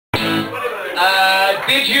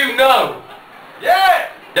Did you know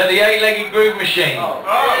that the 8-legged groove machine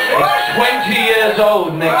is 20 years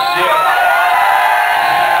old next year?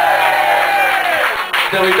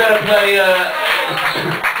 So we better play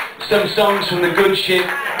some songs from the good shit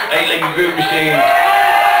 8-legged groove machine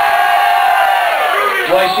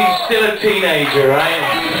while she's still a teenager, right?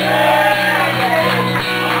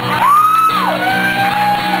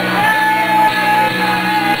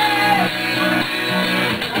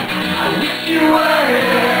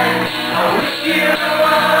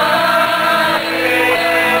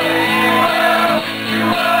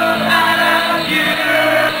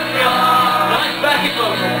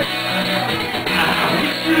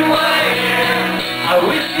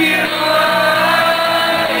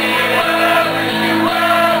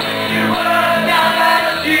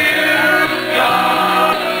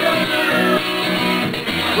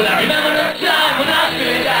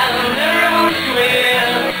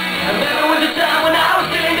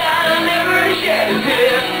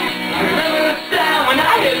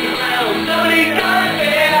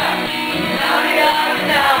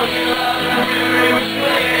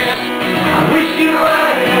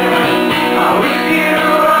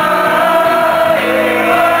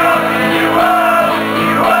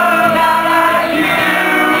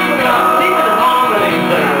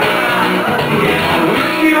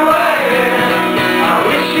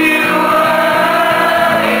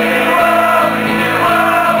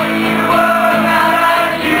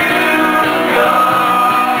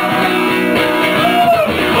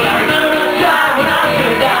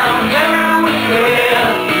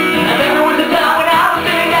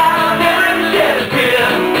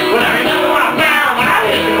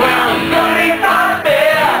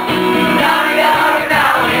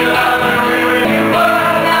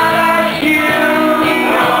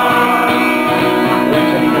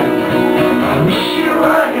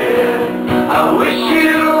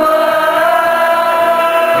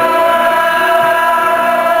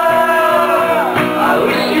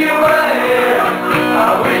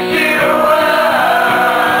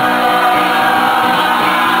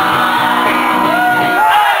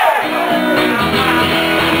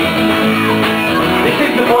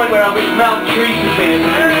 Where I wish mountain trees had been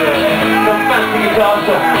some fancy guitar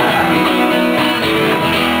song.